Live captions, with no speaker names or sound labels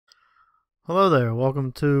Hello there,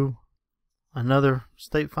 welcome to another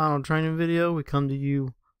state final training video. We come to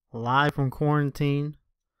you live from quarantine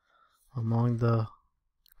among the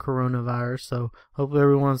coronavirus, so hopefully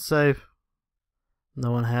everyone's safe. No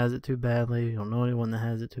one has it too badly. You don't know anyone that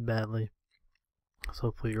has it too badly. So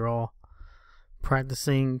hopefully you're all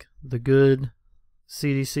practicing the good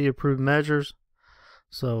CDC approved measures.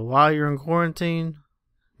 So while you're in quarantine,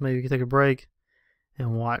 maybe you can take a break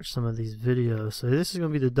and watch some of these videos. So this is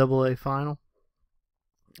going to be the AA final.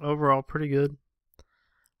 Overall, pretty good.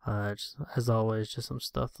 As always, just some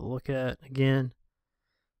stuff to look at. Again,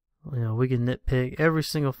 we can nitpick every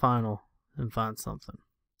single final and find something.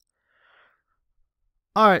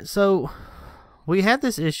 Alright, so we had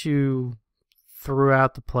this issue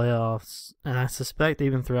throughout the playoffs, and I suspect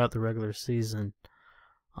even throughout the regular season,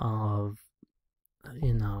 of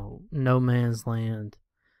no man's land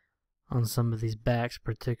on some of these backs.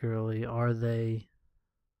 Particularly, are they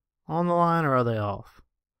on the line or are they off?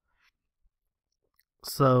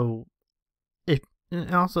 So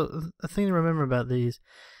and also a thing to remember about these,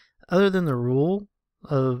 other than the rule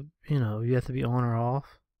of you have to be on or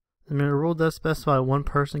off, I mean, the rule does specify one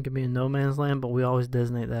person can be in no man's land, but we always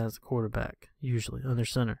designate that as a quarterback, usually under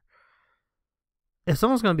center. If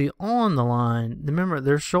someone's going to be on the line, remember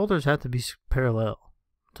their shoulders have to be parallel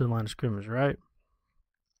to the line of scrimmage, right?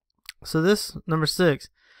 So this number 6,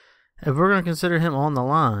 if we're going to consider him on the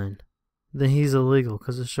line, then he's illegal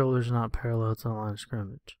because his shoulders are not parallel to the line of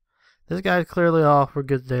scrimmage. This guy's clearly off. We're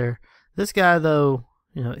good there. This guy, though,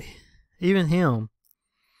 even him,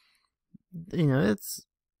 these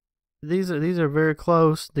are very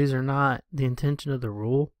close. These are not the intention of the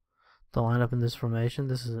rule to line up in this formation.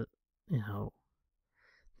 This is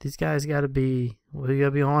these guys got to be, we got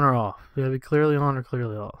to be on or off. We got to be clearly on or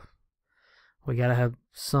clearly off. We got to have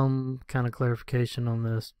some kind of clarification on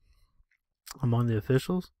this among the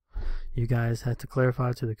officials. You guys have to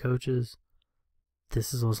clarify to the coaches,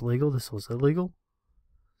 this is what's legal, this was illegal.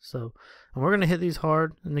 So, and we're going to hit these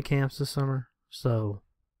hard in the camps this summer. So,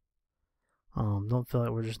 don't feel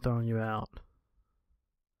like we're just throwing you out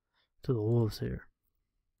to the wolves here.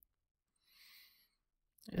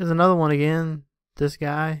 Here's another one again. This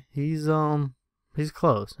guy, he's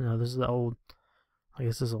close. This is the old, I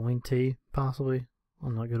guess this is a wing T, possibly.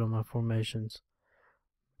 I'm not good on my formations.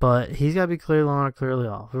 But he's got to be clearly on or clearly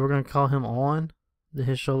off. If we're going to call him on, then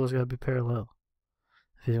his shoulders got to be parallel.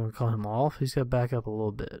 If he's going to call him off, he's got to back up a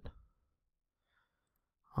little bit.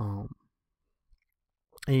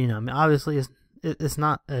 And, obviously it's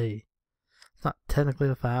not technically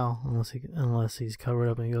a foul unless he's covered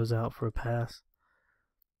up and he goes out for a pass.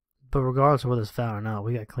 But regardless of whether it's foul or not,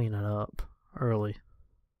 we got to clean that up early.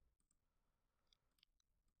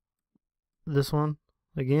 This one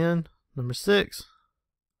again, number 6.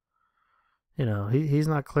 He's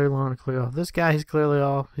not clearly on or clearly off. This guy, he's clearly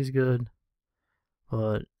off. He's good.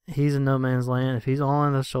 But he's in no man's land. If he's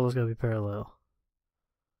on, the shoulder's got to be parallel.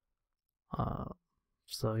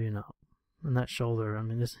 So, and that shoulder, I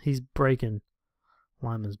mean, he's breaking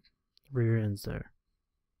lineman's rear ends there.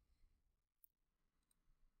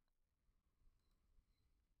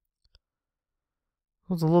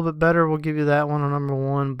 It was a little bit better. We'll give you that one on number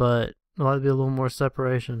 1, but it'll have to be a little more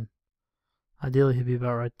separation. Ideally, he'd be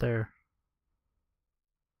about right there.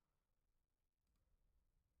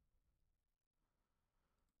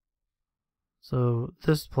 So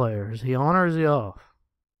this player, is he on or is he off?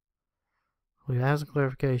 We have some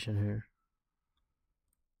clarification here.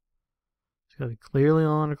 It's got to be clearly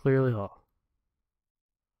on or clearly off.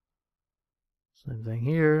 Same thing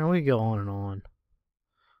here, and we can go on and on.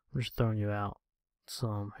 I'm just throwing you out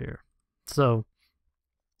some here. So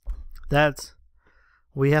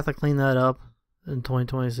we have to clean that up in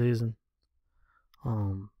 2020 season.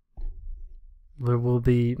 There will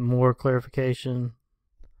be more clarification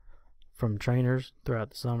from trainers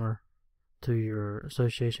throughout the summer to your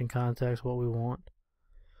association contacts, what we want.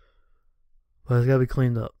 But it's got to be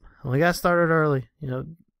cleaned up. And we got started early.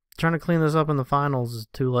 Trying to clean this up in the finals is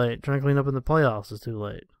too late. Trying to clean up in the playoffs is too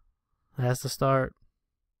late. It has to start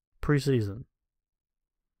preseason.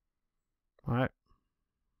 Alright.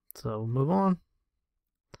 So we'll move on.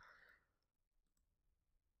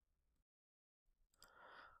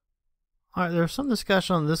 Alright, there's some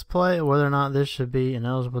discussion on this play, whether or not this should be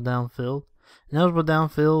ineligible downfield. Ineligible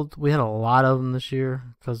downfield, we had a lot of them this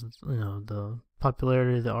year because the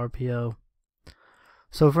popularity of the RPO.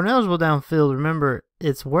 So for ineligible downfield, remember,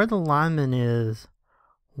 it's where the lineman is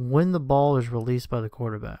when the ball is released by the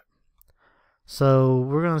quarterback. So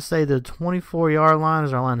we're going to say the 24-yard line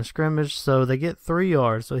is our line of scrimmage, so they get 3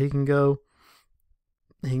 yards, so he can go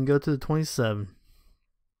to the 27.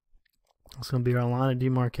 It's going to be our line of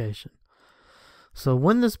demarcation. So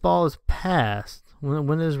when this ball is passed,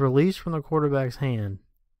 when it is released from the quarterback's hand,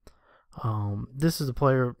 this is the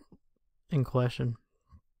player in question.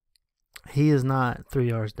 He is not 3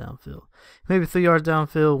 yards downfield. Maybe 3 yards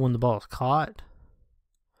downfield when the ball is caught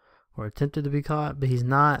or attempted to be caught, but he's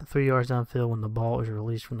not 3 yards downfield when the ball is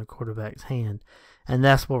released from the quarterback's hand, and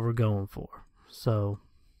that's what we're going for. So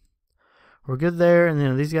we're good there, and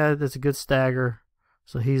then these guys, that's a good stagger,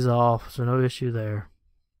 so he's off, so no issue there.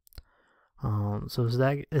 So is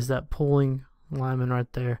that pulling lineman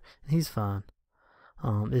right there, and he's fine.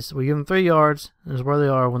 We give him 3 yards, and is where they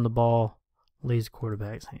are when the ball leaves the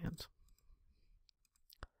quarterback's hands.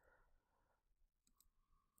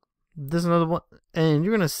 This is another one, and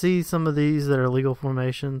you're going to see some of these that are legal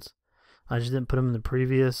formations. I just didn't put them in the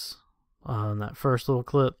previous, in that first little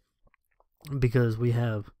clip, because we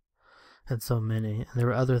have had so many. And there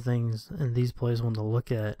were other things in these plays I wanted to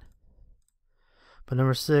look at. But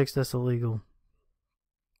number 6, that's illegal.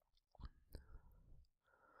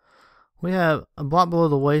 We have a block below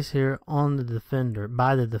the waist here on the defender,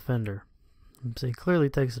 by the defender. So he clearly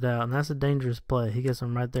takes it out, and that's a dangerous play. He gets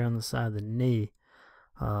him right there on the side of the knee.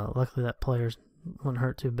 Luckily that player wasn't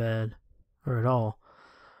hurt too bad or at all.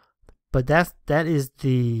 But that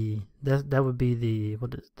would be the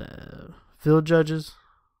field judge's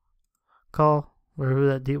call, wherever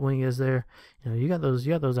that deep wing is there. You got those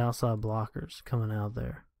outside blockers coming out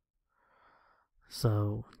there.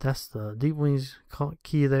 So that's the deep wing's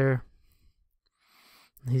key there.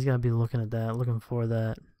 He's got to be looking at that, looking for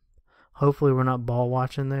that. Hopefully we're not ball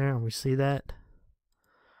watching there and we see that.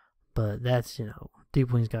 But that's,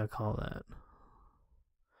 deep wing's got to call that.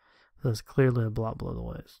 So it's clearly a block below the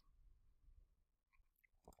waist.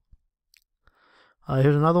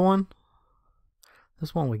 Here's another one.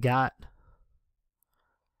 This one we got.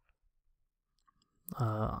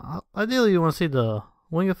 Ideally, you want to see the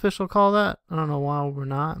wing official call that. I don't know why we're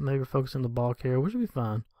not. Maybe we're focusing on the ball carrier, which would be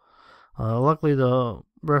fine. Luckily, the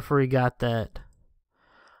referee got that.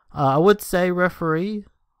 I would say, referee,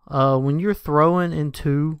 when you're throwing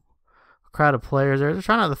into a crowd of players, they're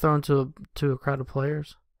trying not to throw into a crowd of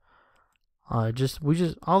players. All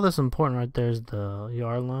that's important right there is the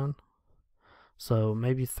yard line. So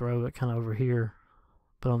maybe throw it kind of over here,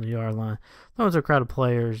 but on the yard line. Throw into a crowd of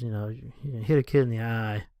players, you hit a kid in the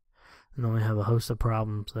eye, and then we have a host of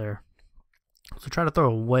problems there. So try to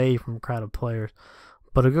throw away from a crowd of players.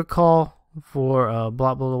 But a good call for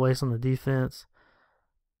block below the waist on the defense.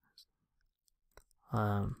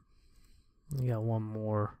 You got one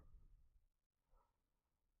more.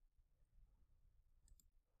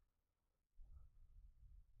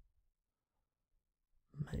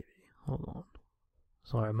 Maybe. Hold on.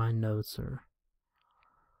 Sorry, my notes are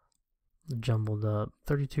jumbled up.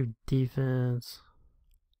 32 defense.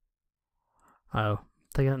 Oh,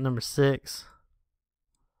 taking out number 6.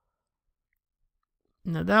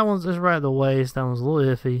 Now that one's just right at the waist. That one's a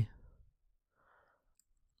little iffy.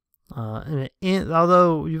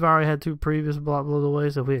 Although you've already had 2 previous block below the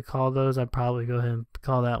waist, if we had called those, I'd probably go ahead and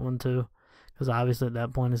call that one too, because obviously at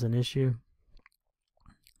that point it's an issue.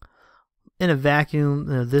 In a vacuum,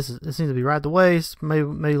 it seems to be right at the waist.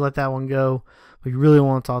 Maybe let that one go. But you really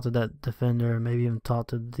want to talk to that defender, and maybe even talk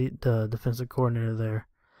to the defensive coordinator there,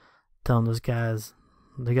 telling those guys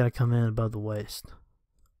they got to come in above the waist.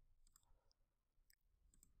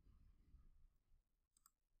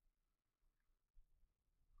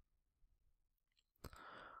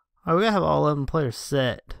 Alright, we gotta have all 11 players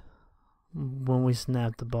set when we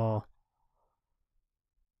snap the ball.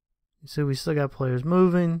 You see, we still got players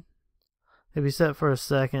moving. They'll be set for a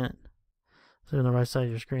second. So on the right side of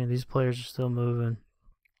your screen, these players are still moving.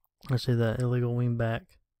 I see that illegal wing back.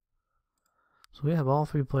 So we have all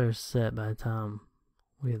 3 players set by the time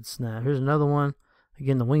we had snap. Here's another one.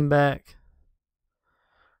 Again, the wing back.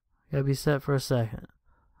 Gotta be set for a second.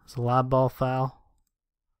 It's a live ball foul.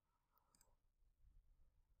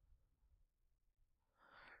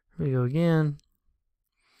 Here we go again.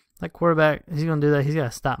 That quarterback, he's going to do that. He's got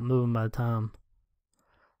to stop moving by the time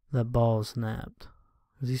that ball is snapped,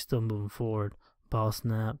 because he's still moving forward. Ball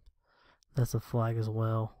snapped. That's a flag as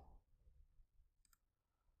well.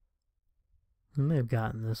 We may have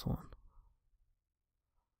gotten this one.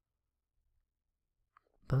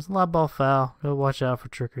 But it's a live ball foul. Go watch out for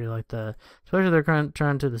trickery like that. Especially if they're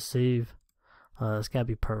trying to deceive. It's got to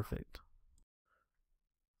be perfect.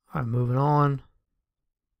 Alright, moving on.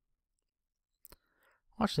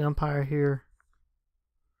 Watch the umpire here.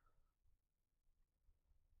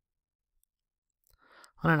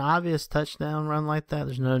 On an obvious touchdown run like that,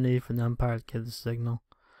 there's no need for the umpire to give the signal.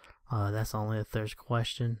 That's only if there's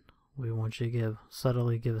question. We want you to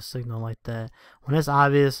subtly give a signal like that. When it's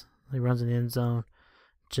obvious, he runs in the end zone,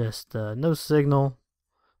 just no signal.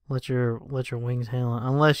 Let your wings handle it,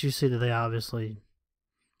 unless you see that they obviously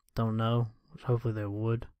don't know, which hopefully they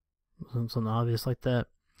would. Something obvious like that.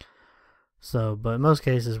 So, but in most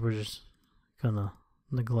cases, we're just gonna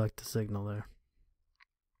neglect the signal there.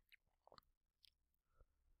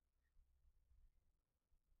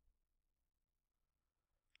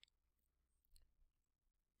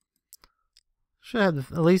 Should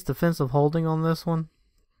have at least defensive holding on this one.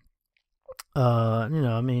 You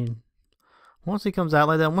know, I mean, once he comes out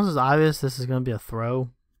like that, once it's obvious this is going to be a throw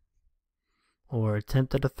or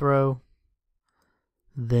attempt at a throw,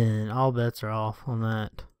 then all bets are off on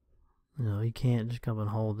that. You know, he can't just come and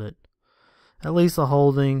hold it. At least a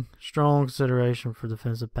holding, strong consideration for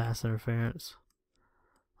defensive pass interference.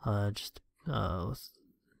 Yeah,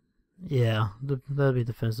 that'd be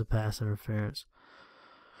defensive pass interference.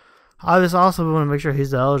 I just also want to make sure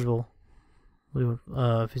he's eligible.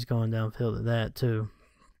 If he's going downfield at that too.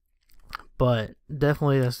 But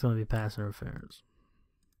definitely that's going to be pass interference.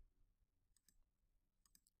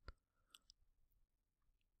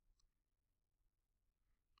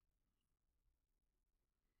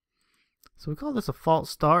 So we call this a false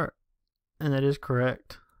start, and that is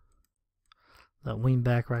correct. That wing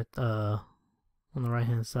back right on the right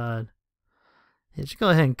hand side. Yeah, just go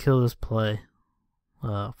ahead and kill this play.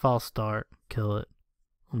 False start, kill it,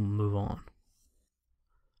 and move on.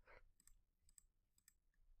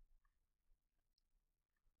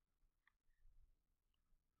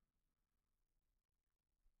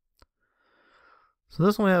 So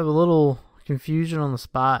this one we have a little confusion on the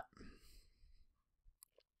spot.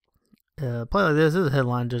 Play like this is a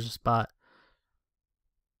headline judge's spot.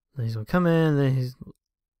 Then he's going to come in, then he's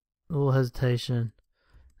a little hesitation.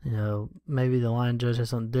 You know, maybe the line judge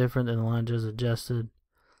has something different than the line judge adjusted.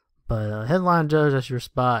 But headline judge, that's your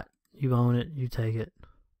spot. You own it, you take it.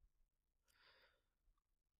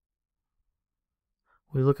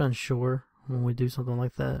 We look unsure when we do something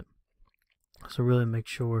like that. So really make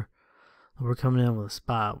sure that we're coming in with a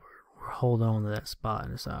spot. We're holding on to that spot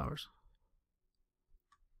and it's ours.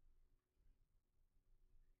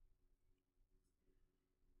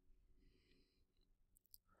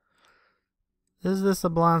 Is this a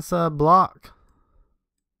blindside block?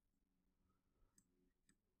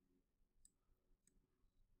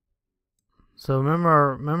 So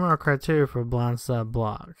remember our criteria for a blindside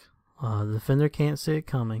block. The defender can't see it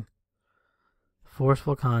coming,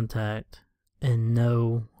 forceful contact, and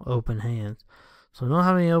no open hands. So we don't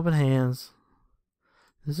have any open hands.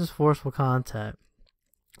 This is forceful contact.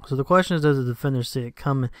 So the question is, does the defender see it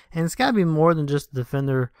coming? And it's got to be more than just the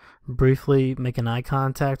defender briefly making eye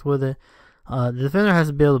contact with it. The defender has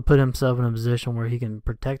to be able to put himself in a position where he can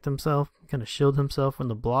protect himself, kind of shield himself from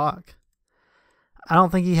the block. I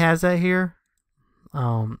don't think he has that here.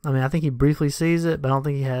 I mean, I think he briefly sees it, but I don't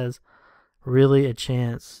think he has really a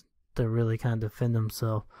chance to really kind of defend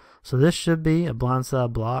himself. So this should be a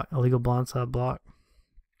blindside block, a legal blindside block.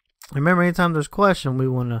 Remember, anytime there's question, we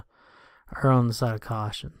want to err on the side of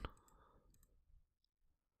caution.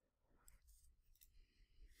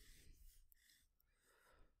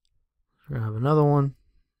 We're going to have another one.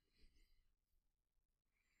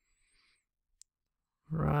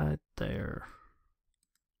 Right there.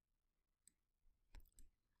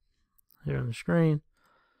 Here on the screen.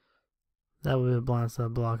 That would be a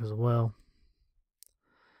blindside block as well.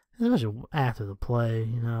 Especially after the play,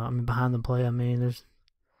 you know. I mean, behind the play, I mean,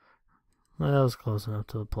 well, that was close enough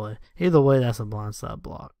to the play. Either way, that's a blindside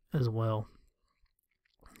block as well.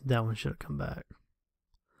 That one should have come back.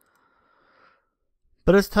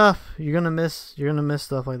 But it's tough. You're gonna miss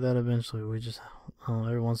stuff like that eventually. We just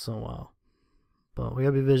every once in a while. But we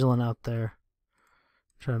gotta be vigilant out there.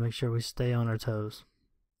 Try to make sure we stay on our toes.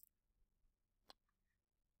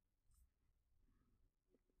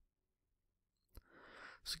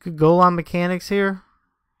 It's good goal line mechanics here.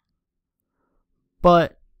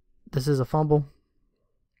 But this is a fumble.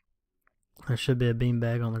 There should be a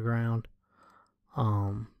beanbag on the ground.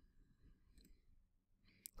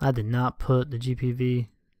 I did not put the GPV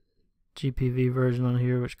version on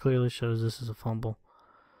here, which clearly shows this is a fumble,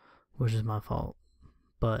 which is my fault.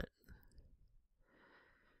 But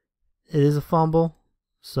it is a fumble.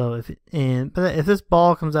 So if this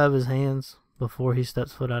ball comes out of his hands before he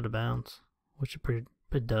steps foot out of bounds, which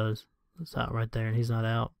it does, it's out right there and he's not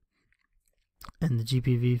out, and the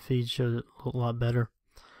GPV feed shows it a lot better.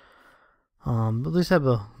 But at least have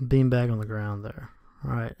a beanbag on the ground there. All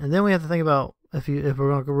right, and then we have to think about if we're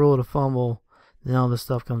going to rule it a fumble, then all this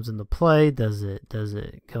stuff comes into play. Does it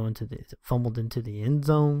go into is it fumbled into the end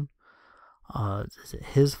zone? Is it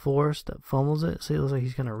his force that fumbles it? See, it looks like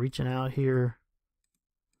he's kind of reaching out here.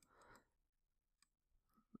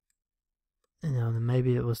 then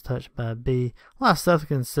maybe it was touched by a B. A lot of stuff to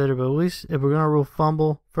consider, but at least if we're gonna rule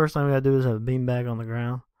fumble, first thing we gotta do is have a beanbag on the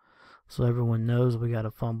ground, so everyone knows we got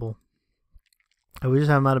a fumble. And we just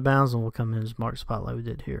have them out of bounds, and we'll come in and just mark spot like we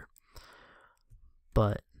did here.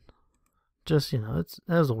 But just that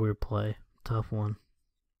was a weird play, tough one.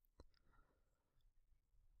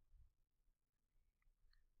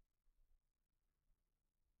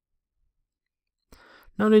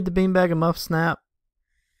 No need to beanbag a muff snap,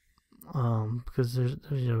 because there's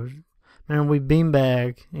man, we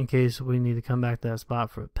beanbag in case we need to come back to that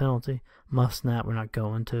spot for a penalty. Muff snap, we're not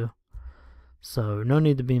going to, so no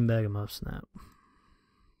need to beanbag a muff snap.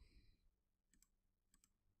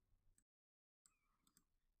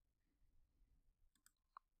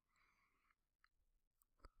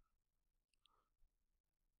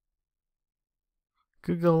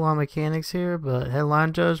 Good goal line mechanics here, but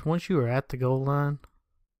headline judge, once you are at the goal line,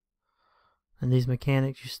 and these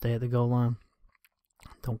mechanics, you stay at the goal line.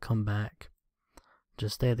 Don't come back.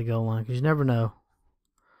 Just stay at the goal line, because you never know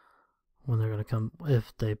when they're going to come,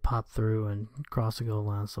 if they pop through and cross the goal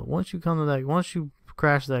line. So once you come to that, once you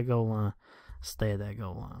crash that goal line, stay at that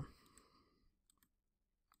goal line.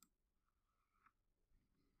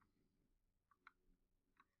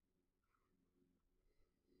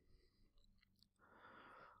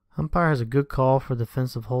 Umpire has a good call for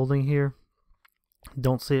defensive holding here.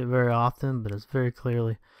 Don't see it very often, but it's very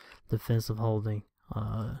clearly defensive holding.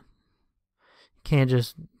 You can't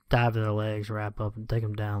just dive to their legs, wrap up, and take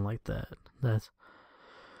them down like that.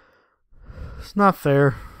 It's not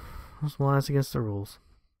fair. It's against the rules.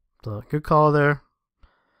 So good call there.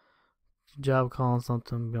 Good job calling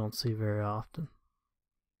something we don't see very often.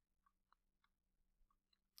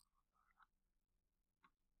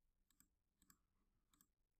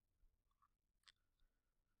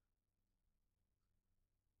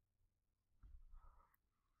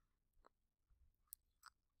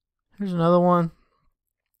 Here's another one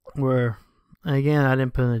where, again, I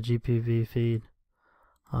didn't put in the GPV feed.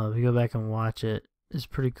 If you go back and watch it, it's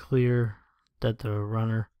pretty clear that the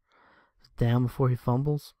runner is down before he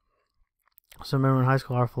fumbles. So remember, in high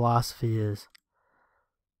school, our philosophy is,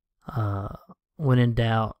 when in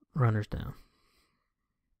doubt, runners down.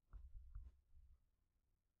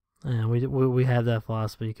 And we have that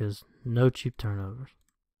philosophy because no cheap turnovers.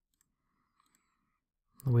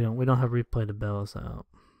 We don't have replay to bail us out.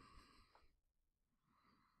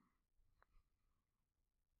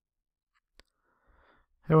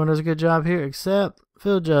 Everyone does a good job here, except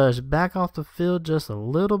field judge. Back off the field just a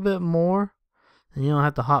little bit more, and you don't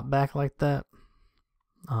have to hop back like that.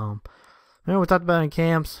 Remember we talked about in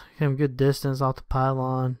camps, getting good distance off the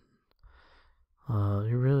pylon.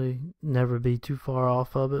 You really never be too far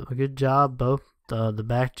off of it. A good job, both the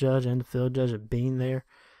back judge and the field judge, at being there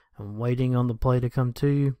and waiting on the play to come to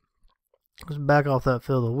you. Just back off that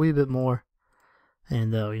field a wee bit more,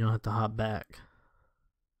 and you don't have to hop back.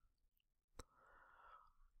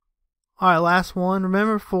 Alright, last one.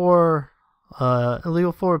 Remember, for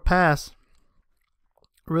illegal forward pass,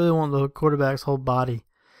 really want the quarterback's whole body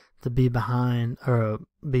to be behind or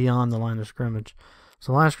beyond the line of scrimmage.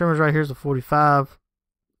 So line of scrimmage right here is the 45.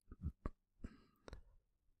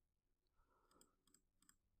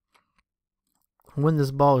 When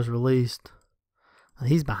this ball is released,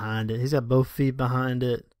 he's behind it. He's got both feet behind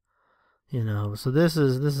it. So this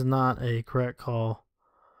is not a correct call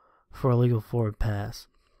for a legal forward pass.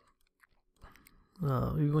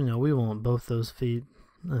 We want both those feet,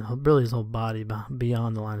 really his whole body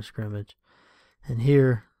beyond the line of scrimmage. And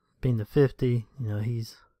here, being the 50,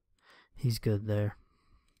 he's good there.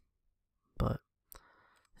 But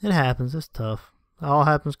it happens. It's tough. It all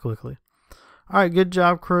happens quickly. All right, good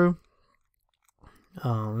job, crew.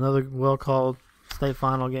 Another well-called state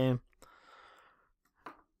final game.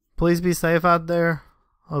 Please be safe out there.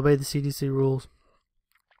 Obey the CDC rules.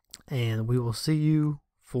 And we will see you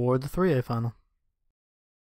for the 3A final.